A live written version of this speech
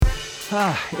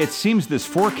It seems this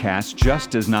forecast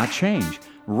just does not change.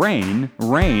 Rain,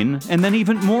 rain, and then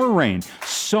even more rain.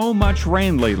 So much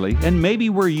rain lately, and maybe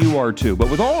where you are too.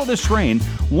 But with all of this rain,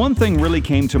 one thing really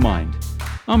came to mind.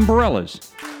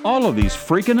 Umbrellas. All of these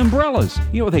freaking umbrellas.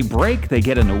 You know, they break, they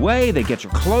get in the way, they get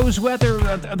your clothes wet,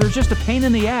 they're just a pain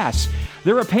in the ass.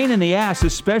 They're a pain in the ass,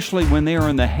 especially when they are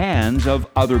in the hands of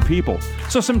other people.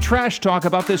 So some trash talk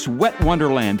about this wet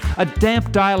wonderland, a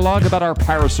damp dialogue about our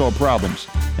parasol problems.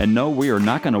 And no, we are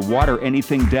not going to water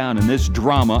anything down in this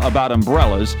drama about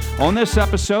umbrellas on this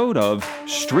episode of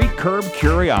Street Curb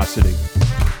Curiosity.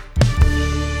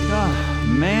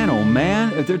 Man, oh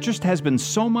man, there just has been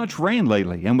so much rain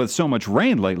lately. And with so much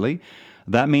rain lately,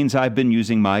 that means I've been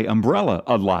using my umbrella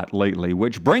a lot lately,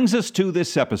 which brings us to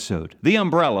this episode. The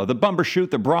umbrella, the bumbershoot,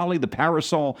 the brolly, the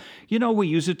parasol. You know, we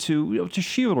use it to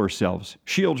shield ourselves.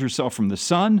 Shield yourself from the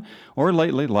sun, or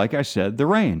lately, like I said, the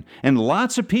rain. And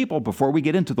lots of people, before we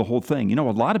get into the whole thing,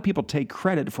 a lot of people take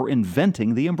credit for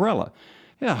inventing the umbrella.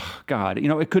 Oh, God,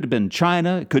 it could have been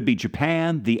China, it could be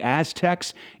Japan, the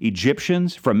Aztecs,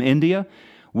 Egyptians, from India.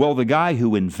 Well, the guy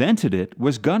who invented it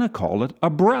was gonna call it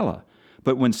umbrella.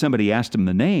 But when somebody asked him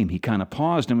the name, he kind of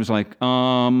paused and was like,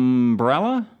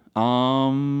 umbrella?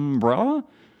 Umbrella?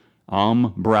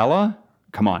 Umbrella?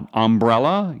 Come on,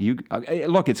 umbrella?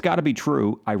 Look, it's got to be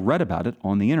true. I read about it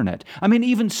on the internet. I mean,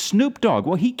 even Snoop Dogg,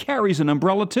 well, he carries an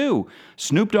umbrella too.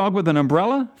 Snoop Dogg with an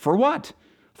umbrella? For what?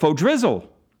 Faux drizzle.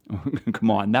 Come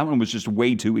on, that one was just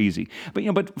way too easy.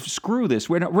 But screw this.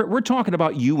 We're talking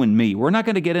about you and me. We're not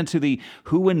going to get into the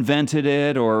who invented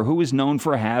it or who is known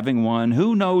for having one.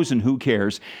 Who knows and who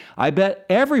cares? I bet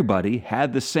everybody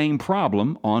had the same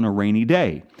problem on a rainy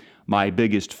day. My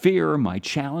biggest fear, my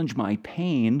challenge, my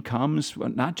pain comes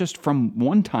not just from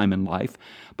one time in life,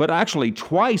 but actually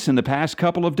twice in the past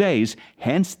couple of days,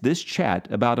 hence this chat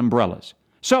about umbrellas.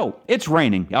 So, it's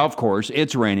raining. Of course,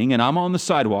 it's raining, and I'm on the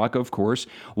sidewalk, of course,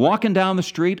 walking down the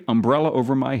street, umbrella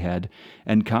over my head,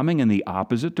 and coming in the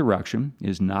opposite direction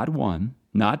is not one,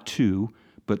 not two,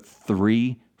 but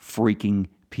three freaking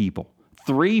people.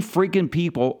 Three freaking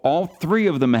people, all three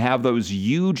of them have those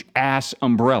huge ass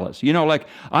umbrellas. Like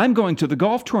I'm going to the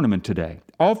golf tournament today.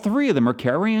 All three of them are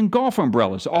carrying golf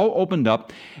umbrellas, all opened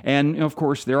up. And of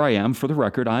course, there I am. For the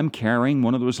record, I'm carrying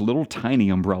one of those little tiny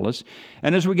umbrellas.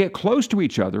 And as we get close to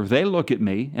each other, they look at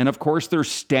me. And of course, they're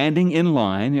standing in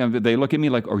line. They look at me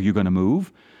like, are you going to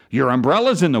move? Your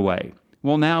umbrella's in the way.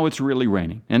 Well, now it's really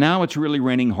raining. And now it's really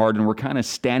raining hard. And we're kind of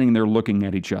standing there looking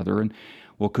at each other. And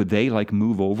well, could they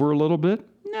move over a little bit?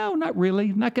 No, not really.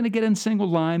 Not going to get in single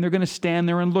line. They're going to stand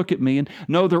there and look at me. And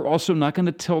no, they're also not going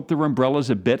to tilt their umbrellas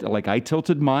a bit like I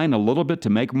tilted mine a little bit to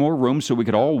make more room so we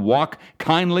could all walk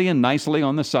kindly and nicely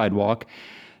on the sidewalk.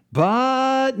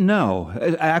 But no,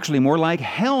 actually more like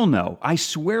hell no. I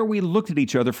swear we looked at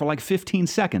each other for like 15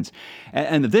 seconds.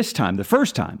 And this time, the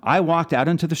first time, I walked out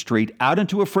into the street, out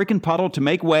into a freaking puddle to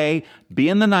make way,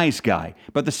 being the nice guy.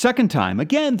 But the second time,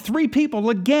 again, three people,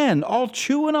 again, all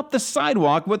chewing up the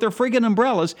sidewalk with their freaking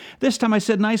umbrellas. This time I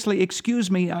said nicely,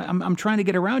 excuse me, I'm trying to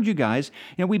get around you guys.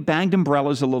 We banged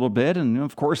umbrellas a little bit. And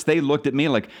of course they looked at me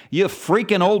like, you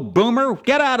freaking old boomer,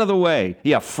 get out of the way,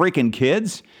 you freaking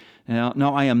kids. Now,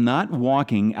 no, I am not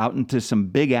walking out into some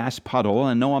big-ass puddle,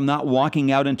 and no, I'm not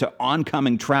walking out into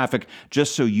oncoming traffic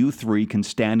just so you three can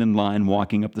stand in line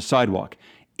walking up the sidewalk.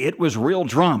 It was real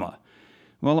drama.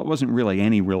 Well, it wasn't really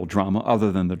any real drama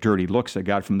other than the dirty looks I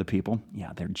got from the people.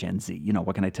 Yeah, they're Gen Z.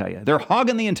 What can I tell you? They're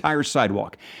hogging the entire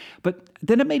sidewalk. But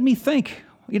then it made me think,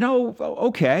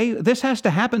 okay, this has to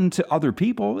happen to other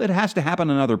people. It has to happen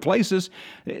in other places.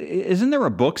 Isn't there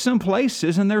a book someplace?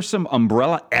 Isn't there some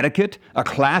umbrella etiquette? A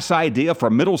class idea for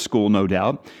middle school, no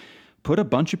doubt. Put a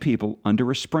bunch of people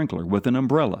under a sprinkler with an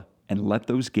umbrella and let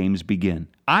those games begin.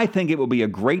 I think it will be a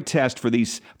great test for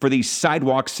these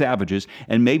sidewalk savages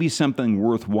and maybe something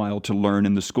worthwhile to learn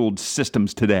in the school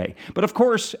systems today. But of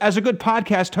course, as a good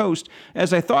podcast host,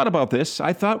 as I thought about this,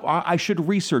 I thought I should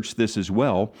research this as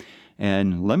well.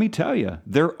 And let me tell you,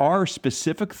 there are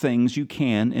specific things you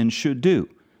can and should do.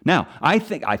 Now, I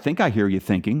think I hear you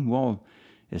thinking, well,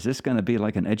 is this going to be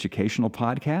like an educational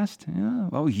podcast? Yeah,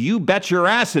 well, you bet your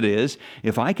ass it is.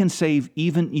 If I can save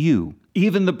even you,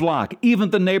 even the block, even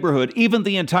the neighborhood, even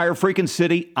the entire freaking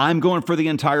city, I'm going for the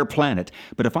entire planet.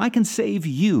 But if I can save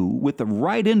you with the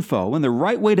right info and the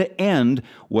right way to end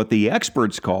what the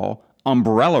experts call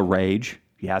umbrella rage,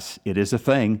 yes, it is a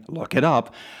thing, look it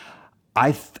up,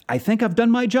 I think I've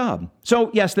done my job.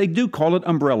 So, yes, they do call it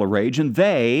umbrella rage, and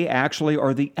they actually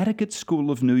are the Etiquette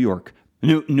School of New York.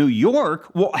 New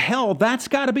York? Well, hell, that's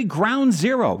got to be ground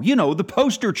zero. You know, the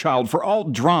poster child for all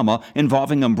drama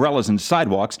involving umbrellas and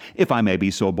sidewalks, if I may be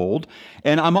so bold.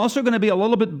 And I'm also going to be a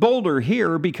little bit bolder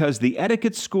here because the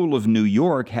Etiquette School of New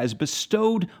York has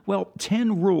bestowed,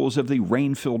 10 rules of the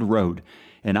rain-filled road.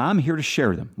 And I'm here to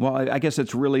share them. Well, I guess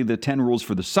it's really the 10 rules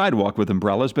for the sidewalk with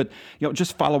umbrellas, but,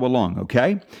 just follow along,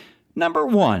 okay? Number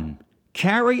 1.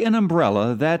 Carry an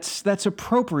umbrella that's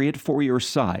appropriate for your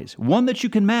size, one that you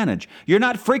can manage. You're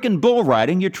not freaking bull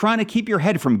riding, you're trying to keep your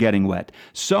head from getting wet.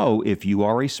 So, if you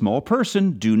are a small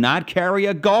person, do not carry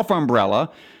a golf umbrella.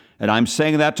 And I'm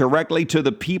saying that directly to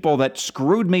the people that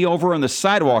screwed me over on the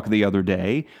sidewalk the other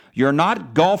day. You're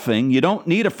not golfing, you don't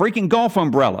need a freaking golf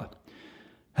umbrella.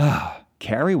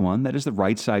 Carry one that is the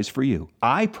right size for you.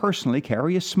 I personally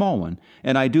carry a small one,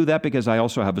 and I do that because I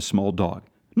also have a small dog.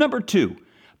 Number 2.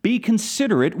 Be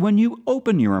considerate when you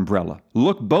open your umbrella.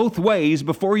 Look both ways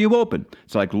before you open.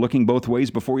 It's like looking both ways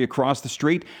before you cross the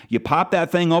street. You pop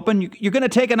that thing open, you're going to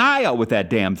take an eye out with that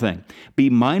damn thing.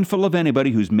 Be mindful of anybody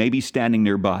who's maybe standing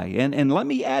nearby. And let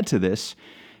me add to this.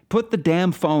 Put the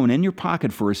damn phone in your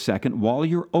pocket for a second while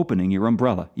you're opening your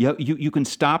umbrella. You can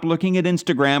stop looking at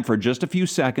Instagram for just a few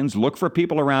seconds, look for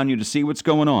people around you to see what's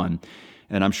going on.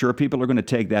 And I'm sure people are going to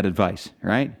take that advice,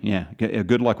 right? Yeah,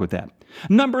 good luck with that.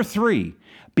 Number 3.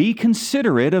 Be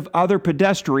considerate of other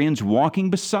pedestrians walking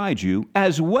beside you,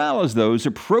 as well as those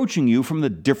approaching you from the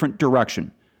different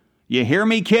direction. You hear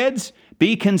me, kids?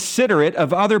 Be considerate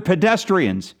of other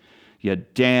pedestrians. You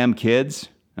damn kids.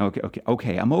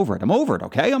 Okay, I'm over it,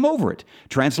 okay? I'm over it.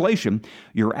 Translation,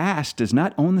 your ass does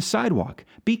not own the sidewalk.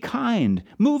 Be kind.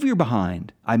 Move your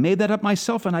behind. I made that up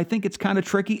myself, and I think it's kind of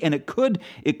tricky, and it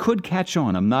could catch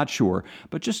on, I'm not sure.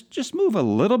 But just move a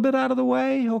little bit out of the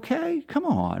way, okay? Come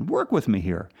on, work with me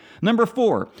here. Number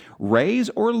 4, raise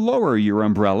or lower your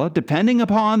umbrella depending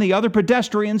upon the other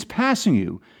pedestrians passing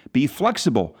you. Be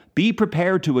flexible. Be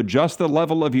prepared to adjust the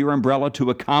level of your umbrella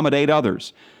to accommodate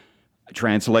others.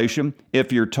 Translation,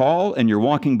 if you're tall and you're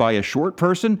walking by a short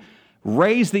person,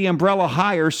 raise the umbrella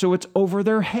higher so it's over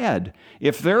their head.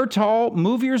 If they're tall,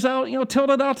 move yours out, tilt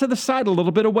it out to the side a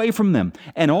little bit away from them.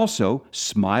 And also,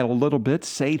 smile a little bit,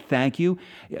 say thank you.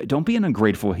 Don't be an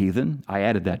ungrateful heathen. I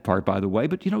added that part, by the way,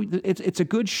 but it's a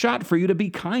good shot for you to be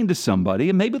kind to somebody,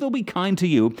 and maybe they'll be kind to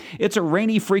you. It's a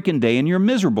rainy freaking day and you're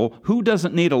miserable. Who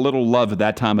doesn't need a little love at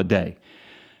that time of day?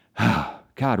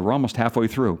 God, we're almost halfway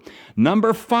through.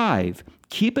 Number 5,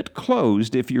 keep it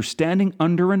closed if you're standing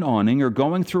under an awning or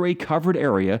going through a covered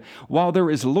area while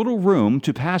there is little room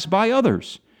to pass by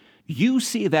others. You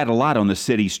see that a lot on the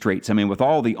city streets. I mean, with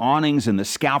all the awnings and the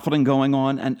scaffolding going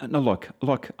on. And look,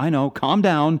 I know, calm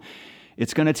down.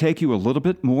 It's going to take you a little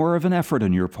bit more of an effort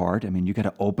on your part. I mean, you got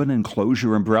to open and close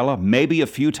your umbrella maybe a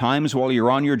few times while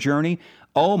you're on your journey.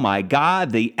 Oh my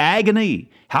God, the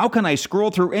agony. How can I scroll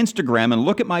through Instagram and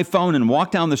look at my phone and walk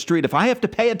down the street if I have to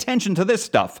pay attention to this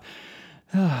stuff?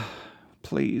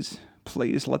 Please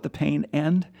let the pain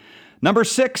end. Number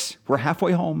 6, we're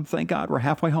halfway home. Thank God we're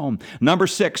halfway home. Number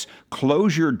 6,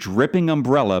 close your dripping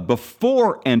umbrella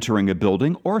before entering a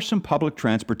building or some public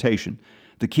transportation.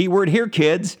 The key word here,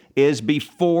 kids, is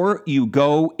before you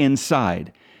go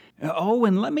inside. Oh,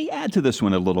 and let me add to this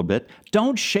one a little bit.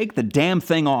 Don't shake the damn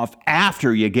thing off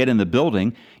after you get in the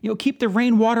building. Keep the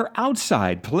rainwater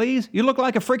outside, please. You look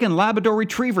like a freaking Labrador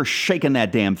Retriever shaking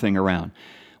that damn thing around.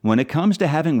 When it comes to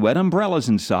having wet umbrellas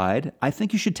inside, I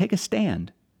think you should take a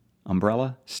stand.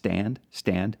 Umbrella, stand.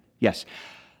 Yes.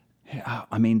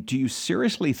 I mean, do you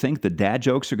seriously think the dad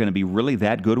jokes are going to be really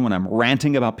that good when I'm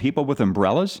ranting about people with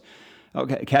umbrellas?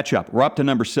 Okay, catch up. We're up to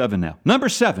number 7 now. Number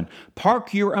 7,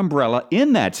 park your umbrella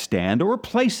in that stand or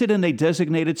place it in a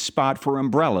designated spot for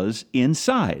umbrellas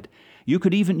inside. You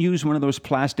could even use one of those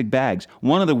plastic bags.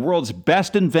 One of the world's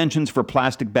best inventions for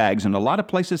plastic bags, and a lot of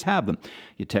places have them.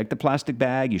 You take the plastic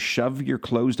bag, you shove your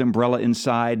closed umbrella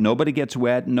inside, nobody gets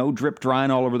wet, no drip drying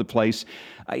all over the place.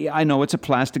 I know it's a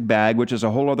plastic bag, which is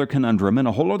a whole other conundrum and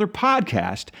a whole other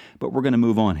podcast, but we're going to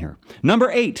move on here.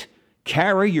 Number 8,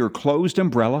 carry your closed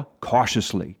umbrella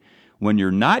cautiously. When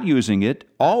you're not using it,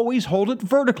 always hold it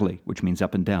vertically, which means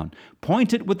up and down.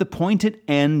 Point it with the pointed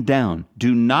end down.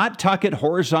 Do not tuck it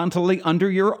horizontally under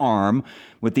your arm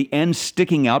with the end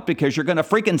sticking out because you're going to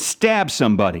freaking stab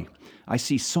somebody. I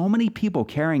see so many people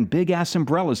carrying big-ass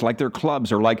umbrellas like they're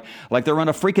clubs or like they're on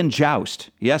a freaking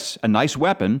joust. Yes, a nice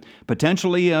weapon,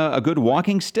 potentially a good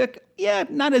walking stick. Yeah,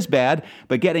 not as bad,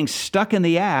 but getting stuck in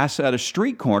the ass at a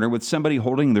street corner with somebody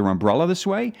holding their umbrella this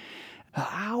way?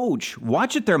 Ouch.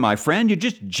 Watch it there, my friend. You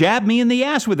just jabbed me in the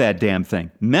ass with that damn thing.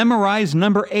 Memorize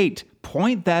number 8.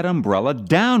 Point that umbrella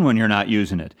down when you're not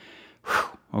using it.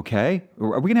 Whew. Okay.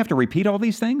 Are we going to have to repeat all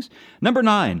these things? Number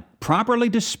 9, properly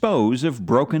dispose of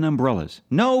broken umbrellas.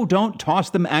 No, don't toss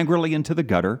them angrily into the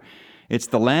gutter. It's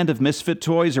the land of misfit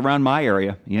toys around my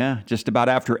area. Yeah, just about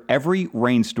after every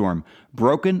rainstorm,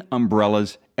 broken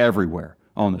umbrellas everywhere.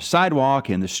 On the sidewalk,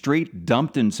 in the street,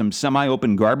 dumped in some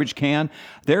semi-open garbage can.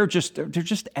 They're just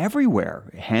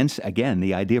everywhere. Hence, again,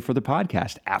 the idea for the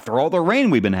podcast, after all the rain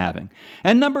we've been having.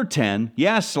 And number 10,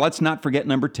 yes, let's not forget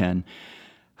number 10.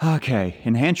 Okay,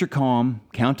 enhance your calm,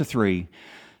 count to 3.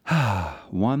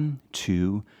 1,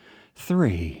 2,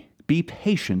 3. Be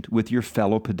patient with your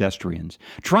fellow pedestrians.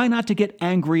 Try not to get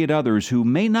angry at others who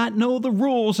may not know the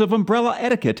rules of umbrella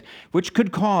etiquette, which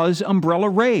could cause umbrella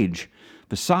rage.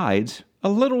 Besides, a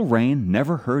little rain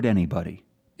never hurt anybody.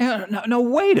 No,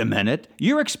 wait a minute.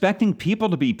 You're expecting people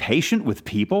to be patient with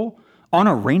people? On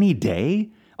a rainy day?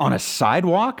 On a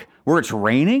sidewalk? Where it's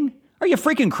raining? Are you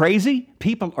freaking crazy?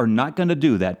 People are not going to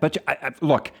do that. But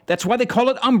look, that's why they call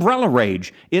it umbrella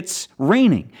rage. It's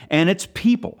raining and it's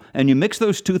people. And you mix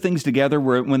those two things together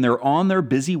when they're on their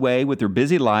busy way with their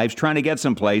busy lives trying to get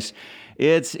someplace,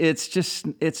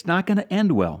 it's not going to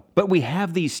end well. But we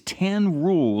have these 10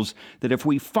 rules that if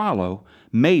we follow,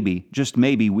 maybe, just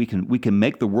maybe, we can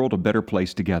make the world a better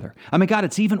place together. I mean, God,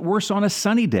 it's even worse on a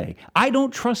sunny day. I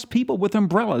don't trust people with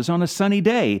umbrellas on a sunny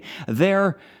day.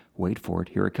 Wait for it,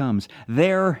 here it comes.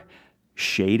 They're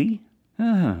shady.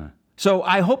 So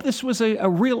I hope this was a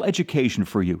real education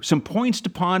for you. Some points to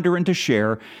ponder and to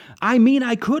share. I mean,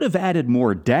 I could have added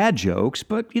more dad jokes,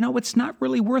 but, it's not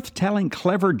really worth telling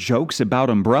clever jokes about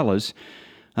umbrellas.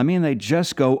 I mean, they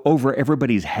just go over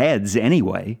everybody's heads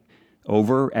anyway.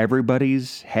 Over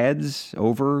everybody's heads?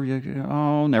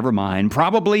 Never mind.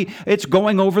 Probably it's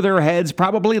going over their heads,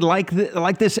 probably like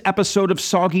this episode of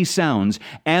Soggy Sounds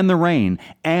and the rain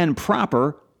and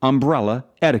proper umbrella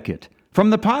etiquette from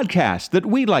the podcast that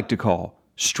we like to call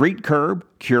Street Curb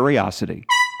Curiosity.